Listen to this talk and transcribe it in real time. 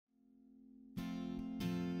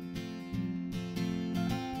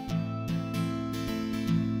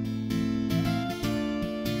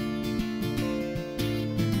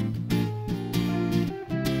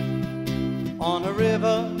on a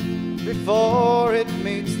river before it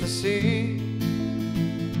meets the sea.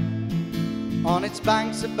 On its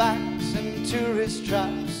banks are banks and tourist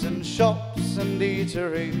traps and shops and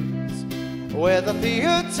eateries, where the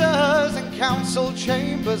theatres and council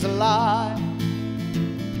chambers lie.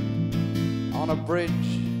 On a bridge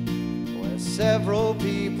where several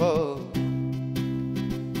people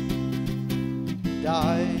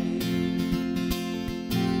died.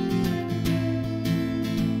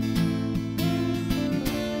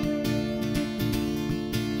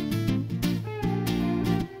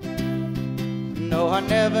 No, I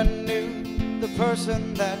never knew the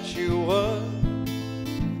person that you were.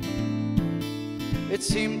 It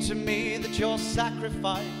seemed to me that your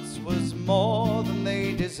sacrifice was more than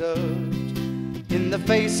they deserved. In the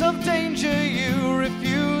face of danger, you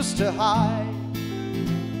refused to hide.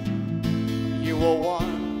 You were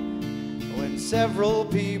one when several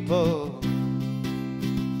people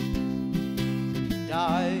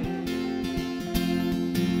died.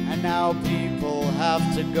 And now people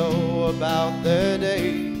have to go about their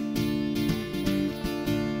day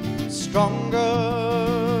stronger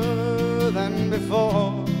than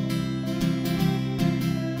before,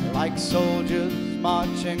 like soldiers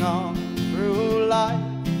marching on through life.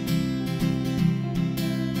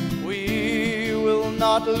 We will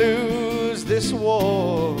not lose this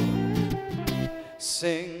war.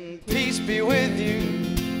 Sing peace be with you.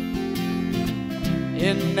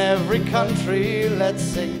 In every country, let's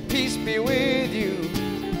sing peace be with you,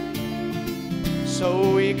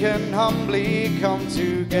 so we can humbly come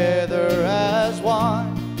together as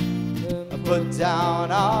one, put down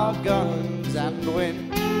our guns and win.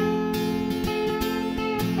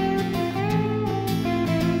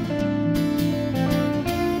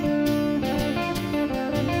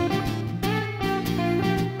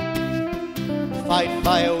 Fight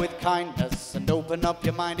fire with kindness and open up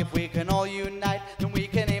your mind. If we can all unite, then we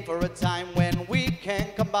can aim for a time when we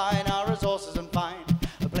can combine our resources and find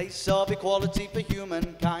a place of equality for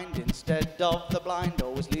humankind, instead of the blind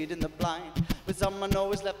always leading the blind. With someone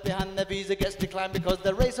always left behind, their visa gets declined because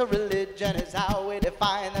their race or religion is how we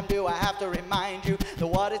define them. Do I have to remind you that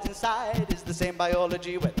what is inside is the same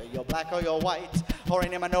biology, whether you're black or you're white, or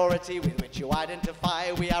any minority with which you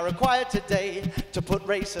identify? We are required today to put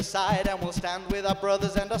race aside, and we'll stand with our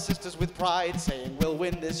brothers and our sisters with pride, saying we'll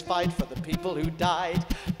win this fight for the people who died.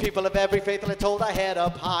 People of every faith, let's hold our head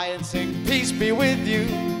up high and sing peace be with you.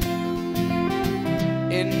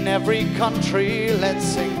 In every country, let's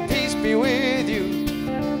sing peace be with you,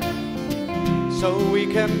 so we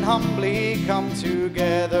can humbly come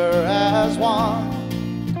together as one,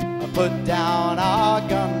 put down our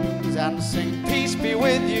guns and sing peace be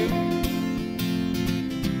with you.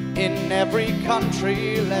 In every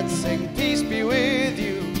country, let's sing peace be with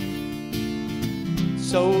you,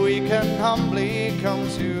 so we can humbly come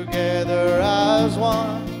together as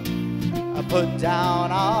one, put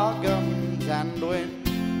down our guns and win.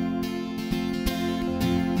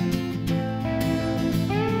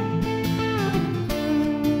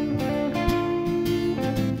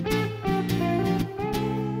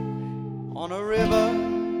 On a river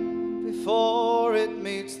before it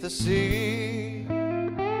meets the sea,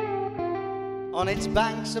 on its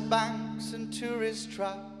banks are banks and tourist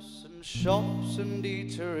traps and shops and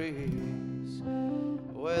eateries,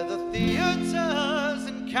 where the theatres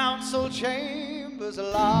and council chambers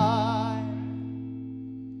lie.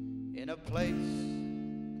 In a place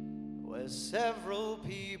where several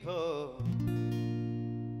people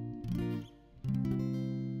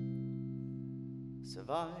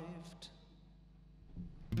survived.